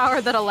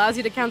superpower that allows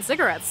you to count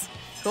cigarettes.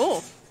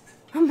 Cool.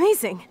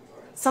 Amazing.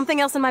 Something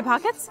else in my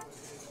pockets?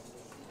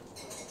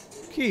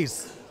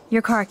 Keys.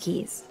 Your car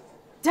keys.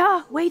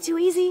 Duh, way too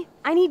easy.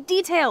 I need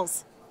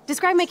details.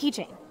 Describe my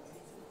keychain.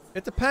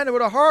 It's a panda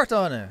with a heart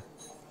on it.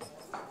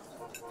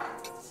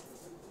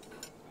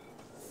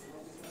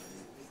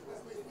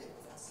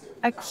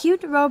 A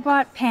cute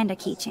robot panda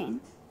keychain.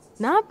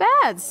 Not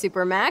bad,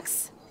 Super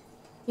Max.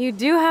 You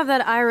do have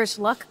that Irish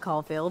luck,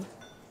 Caulfield.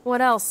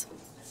 What else?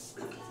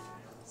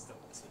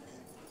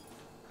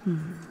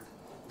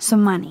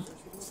 Some money.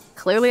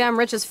 Clearly I'm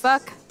rich as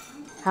fuck.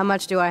 How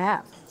much do I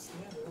have?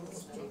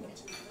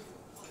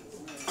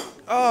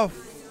 Oh,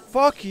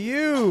 fuck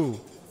you.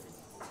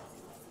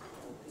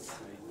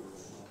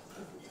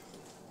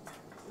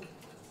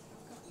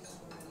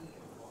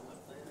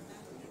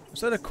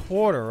 Is that a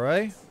quarter,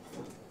 right?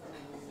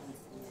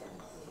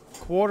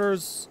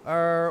 Quarters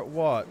are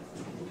what?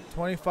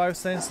 25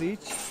 cents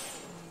each?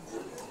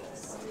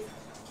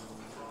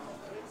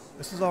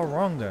 This is all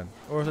wrong then.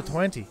 Or is it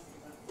 20?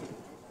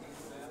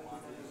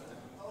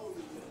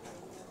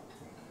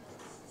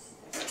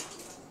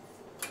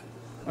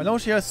 I know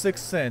she has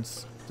 6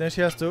 cents. Then she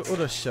has the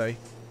other shit.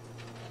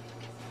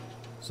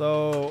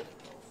 So...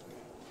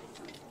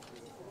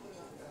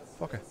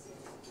 fuck it.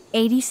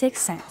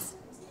 86 cents.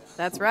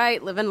 That's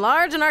right, living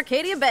large in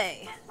Arcadia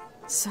Bay.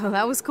 So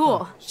that was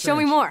cool. Show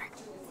me more.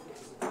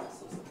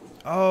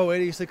 Oh,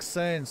 86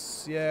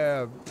 cents.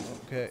 Yeah.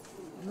 Okay.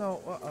 No,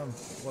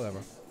 whatever.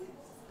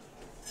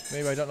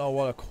 Maybe I don't know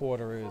what a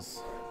quarter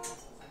is.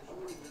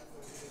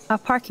 A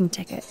parking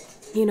ticket.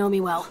 You know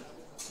me well.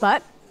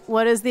 But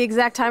what is the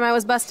exact time I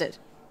was busted?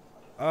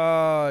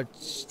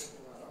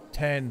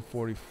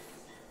 10:40.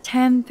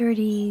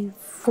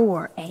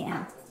 10:34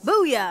 a.m.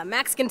 Booyah!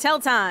 Max can tell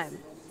time.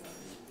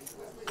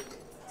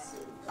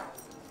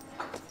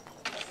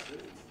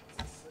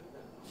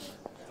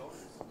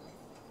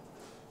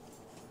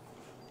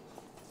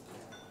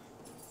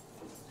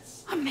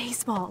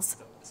 Amazeballs.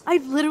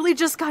 I've literally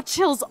just got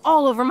chills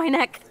all over my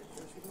neck.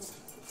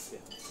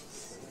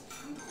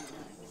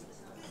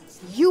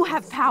 You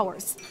have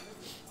powers.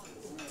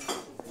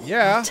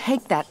 Yeah.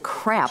 Take that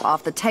crap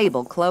off the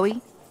table,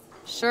 Chloe.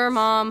 Sure,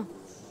 Mom.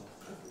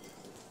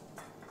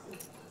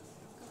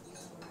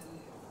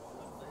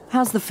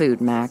 How's the food,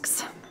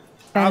 Max?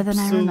 Better than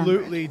I remember.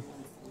 Absolutely.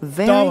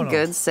 Very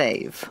good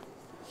save.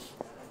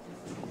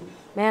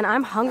 Man,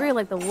 I'm hungry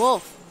like the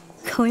wolf.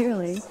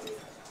 Clearly.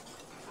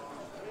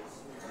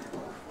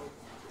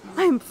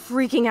 I'm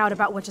freaking out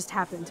about what just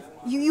happened.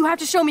 You have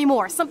to show me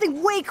more.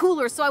 Something way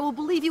cooler so I will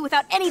believe you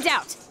without any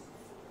doubt.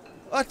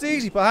 That's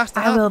easy, but it has to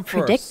I happen will first.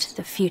 predict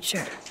the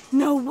future.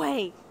 No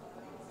way.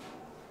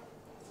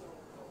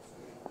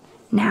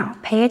 Now,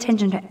 pay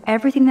attention to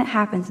everything that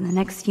happens in the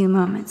next few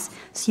moments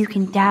so you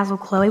can dazzle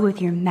Chloe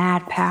with your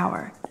mad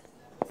power.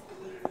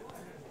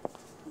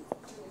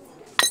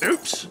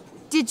 Oops.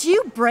 Did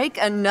you break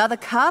another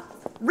cup?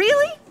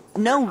 Really?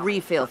 No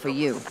refill for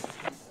you.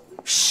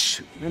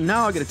 Shh. And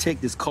now I gotta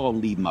take this call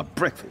and leave my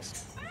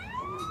breakfast.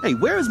 Hey,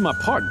 where is my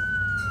partner?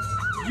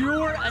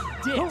 You're a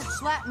dick. Don't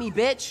slap me,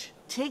 bitch.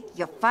 Take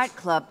your fight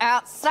club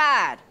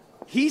outside.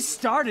 He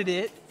started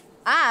it.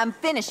 I'm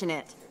finishing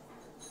it.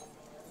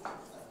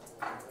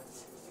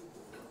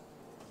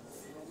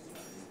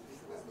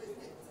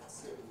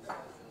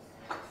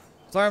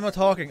 Sorry, I'm not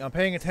talking. I'm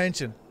paying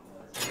attention.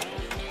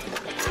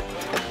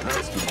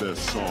 That's the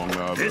best song I've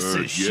heard This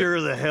is yet.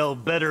 sure the hell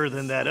better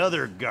than that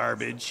other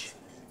garbage.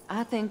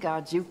 I think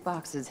our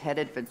jukebox is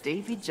headed for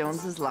Davy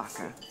Jones's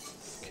locker.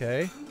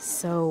 Okay.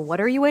 So,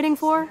 what are you waiting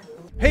for?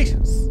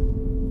 Patience.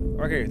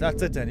 Okay,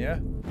 that's it then, yeah?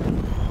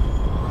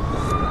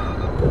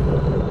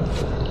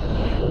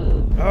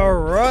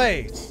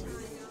 Alright.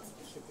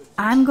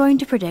 I'm going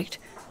to predict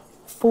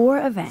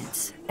 4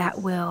 events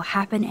that will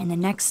happen in the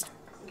next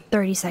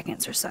 30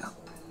 seconds or so.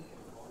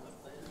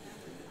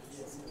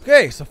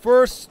 Okay, so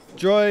first,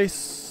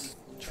 Joyce.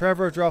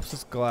 Trevor drops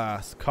his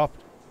glass. Cop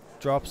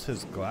drops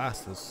his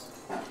glasses.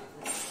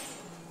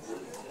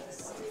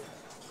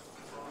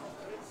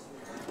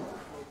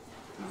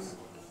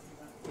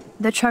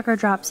 The trucker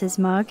drops his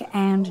mug,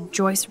 and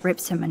Joyce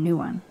rips him a new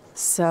one.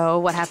 So,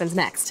 what happens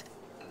next?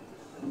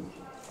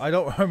 I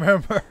don't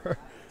remember.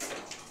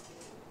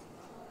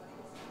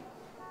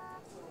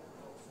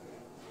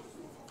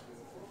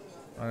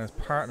 And his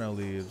partner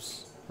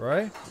leaves,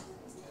 right?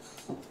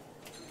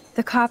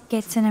 The cop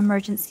gets an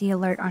emergency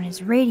alert on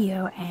his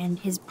radio, and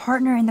his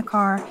partner in the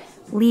car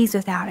leaves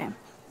without him.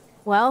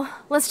 Well,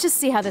 let's just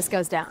see how this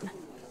goes down.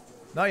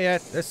 Not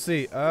yet. Let's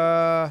see.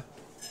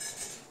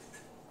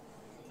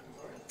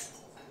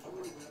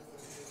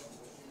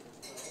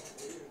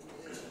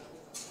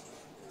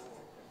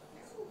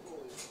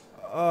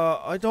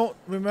 I don't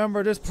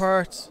remember this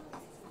part.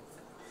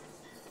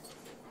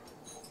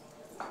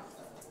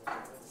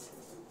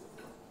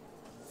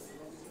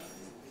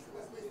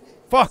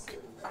 Fuck!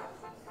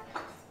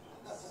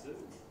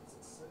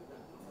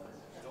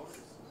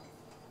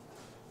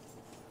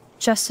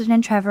 Justin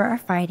and Trevor are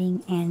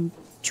fighting, and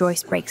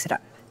Joyce breaks it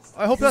up.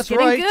 I hope This that's is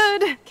right.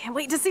 getting good. Can't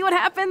wait to see what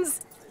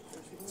happens.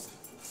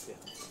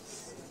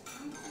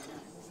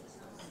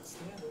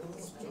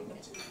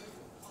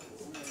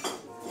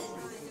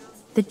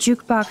 The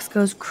jukebox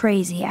goes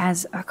crazy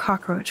as a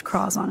cockroach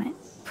crawls on it.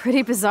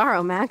 Pretty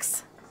bizarro,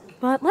 Max.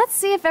 But let's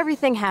see if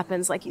everything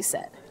happens like you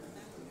said.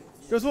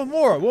 There's one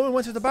more. A woman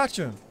went to the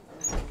bathroom.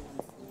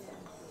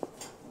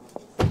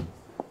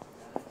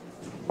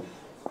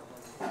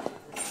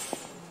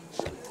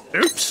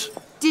 Oops.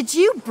 Did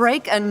you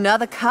break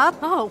another cup?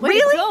 Oh, way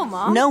really? to go,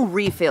 Mom. No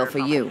refill for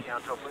you.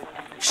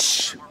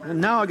 Shh.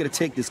 Now I gotta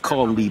take this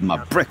call and leave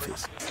my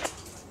breakfast.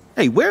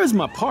 Hey, where is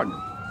my partner?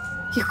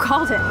 You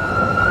called it.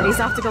 But he's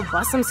off to go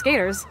bust some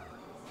skaters.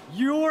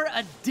 You're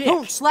a dick.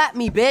 Don't slap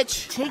me,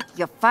 bitch. Take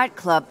your fight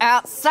club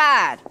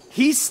outside.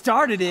 He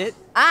started it.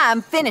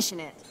 I'm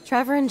finishing it.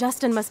 Trevor and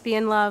Justin must be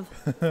in love.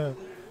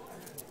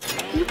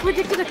 You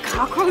predicted a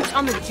cockroach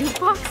on the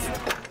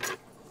jukebox?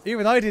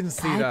 Even I didn't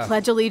see I that.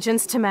 pledge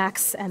allegiance to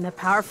Max and the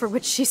power for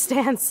which she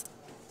stands.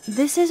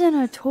 This isn't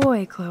a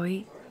toy,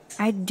 Chloe.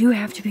 I do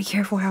have to be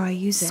careful how I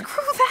use it.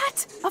 Screw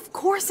that! Of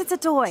course it's a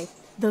toy.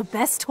 The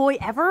best toy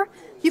ever?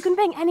 You can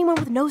bang anyone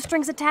with no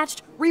strings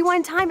attached,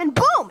 rewind time, and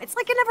boom! It's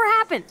like it never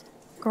happened.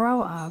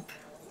 Grow up.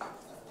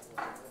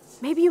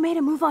 Maybe you made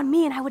a move on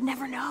me and I would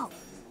never know.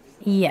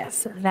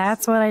 Yes,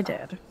 that's what I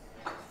did.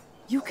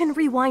 You can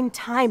rewind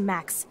time,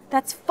 Max.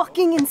 That's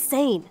fucking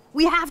insane.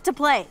 We have to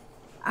play.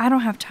 I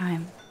don't have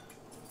time.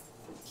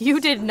 You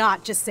did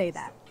not just say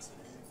that.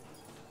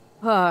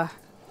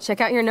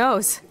 Check out your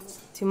nose.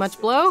 Too much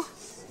blow?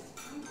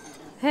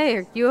 Hey,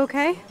 are you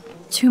okay?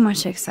 Too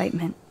much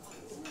excitement.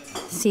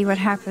 See what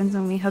happens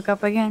when we hook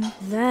up again?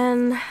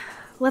 Then,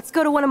 let's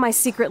go to one of my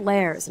secret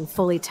lairs and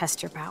fully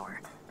test your power.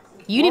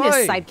 You need a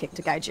Oi. sidekick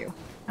to guide you.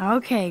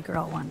 Okay,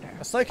 girl wonder.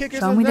 A sidekick Show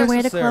isn't me the way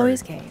to necessary.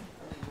 Chloe's cave.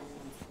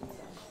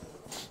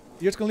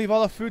 You're just gonna leave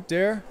all the food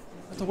there?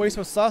 That's a waste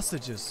of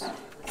sausages.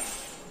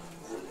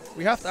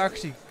 We have to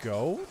actually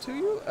go to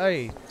you?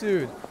 Hey,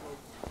 dude.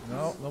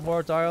 No, no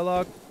more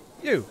dialogue.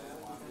 You.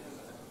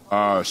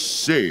 I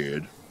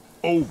said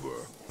over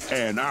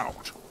and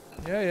out.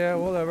 Yeah,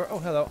 whatever. Oh,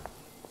 hello.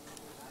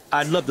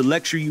 I'd love to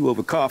lecture you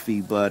over coffee,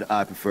 but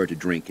I prefer to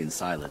drink in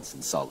silence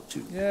and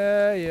solitude.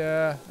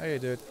 Yeah. Hey,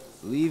 dude.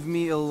 Leave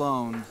me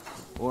alone,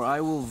 or I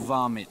will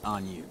vomit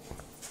on you.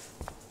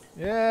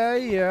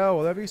 Yeah,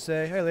 whatever you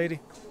say. Hey, lady.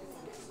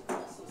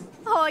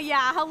 Oh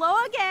yeah,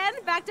 hello again.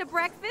 Back to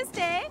breakfast,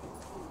 eh?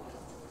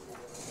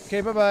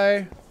 Okay,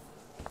 bye-bye.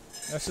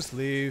 Let's just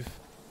leave.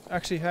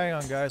 Actually, hang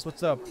on, guys.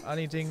 What's up?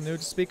 Anything new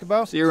to speak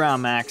about? See you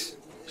around, Max.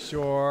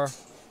 Sure.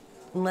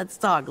 Let's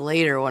talk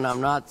later when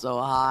I'm not so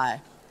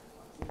high.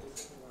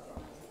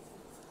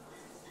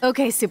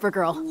 Okay,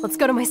 Supergirl, let's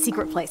go to my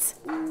secret place.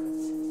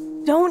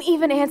 Don't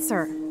even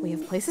answer. We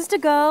have places to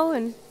go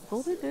and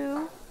people to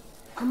do.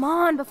 Come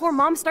on, before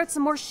Mom starts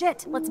some more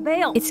shit. Let's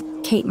bail. It's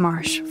Kate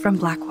Marsh from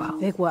Blackwell.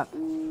 Big whoop.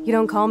 You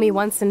don't call me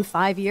once in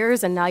 5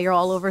 years and now you're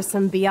all over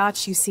some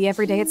biatch you see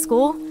every day at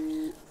school?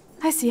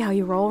 I see how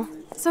you roll.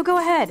 So go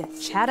ahead,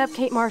 chat up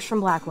Kate Marsh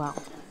from Blackwell.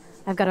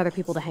 I've got other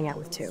people to hang out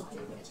with too.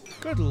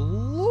 Good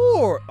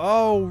lord!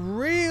 Oh,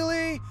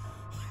 really?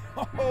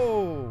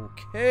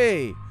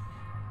 Okay.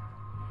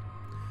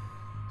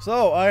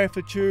 So, I have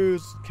to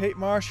choose Kate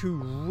Marsh, who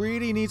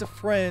really needs a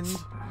friend,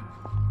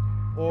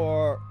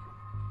 or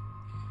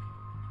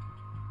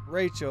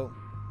Rachel,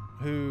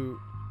 who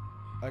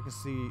I can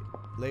see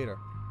later.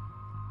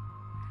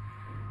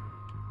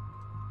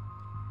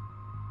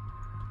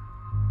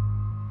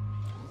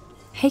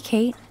 Hey,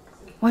 Kate.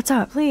 What's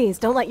up? Please,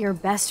 don't let your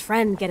best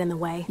friend get in the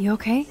way. You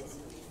okay?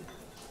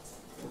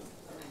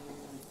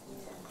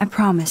 I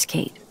promise,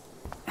 Kate.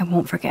 I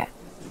won't forget.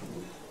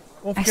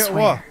 Won't I forget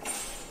swear.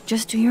 what?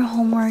 Just do your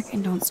homework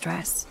and don't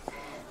stress.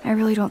 I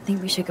really don't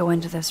think we should go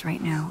into this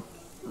right now.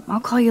 I'll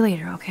call you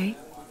later, okay?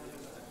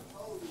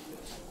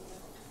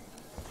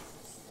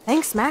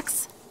 Thanks,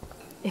 Max.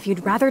 If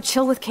you'd rather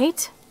chill with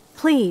Kate,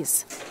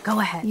 please, go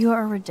ahead. You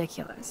are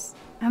ridiculous.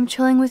 I'm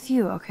chilling with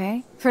you,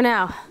 okay? For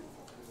now,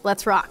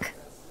 let's rock.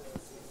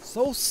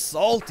 So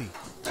salty.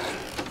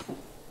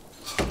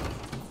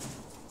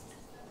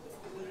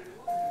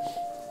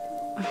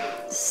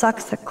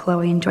 Sucks that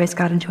Chloe and Joyce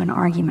got into an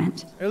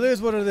argument. It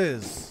is what it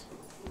is.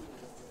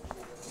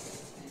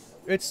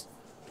 It's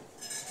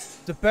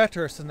the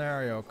better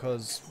scenario,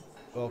 because,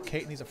 well,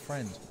 Kate needs a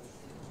friend.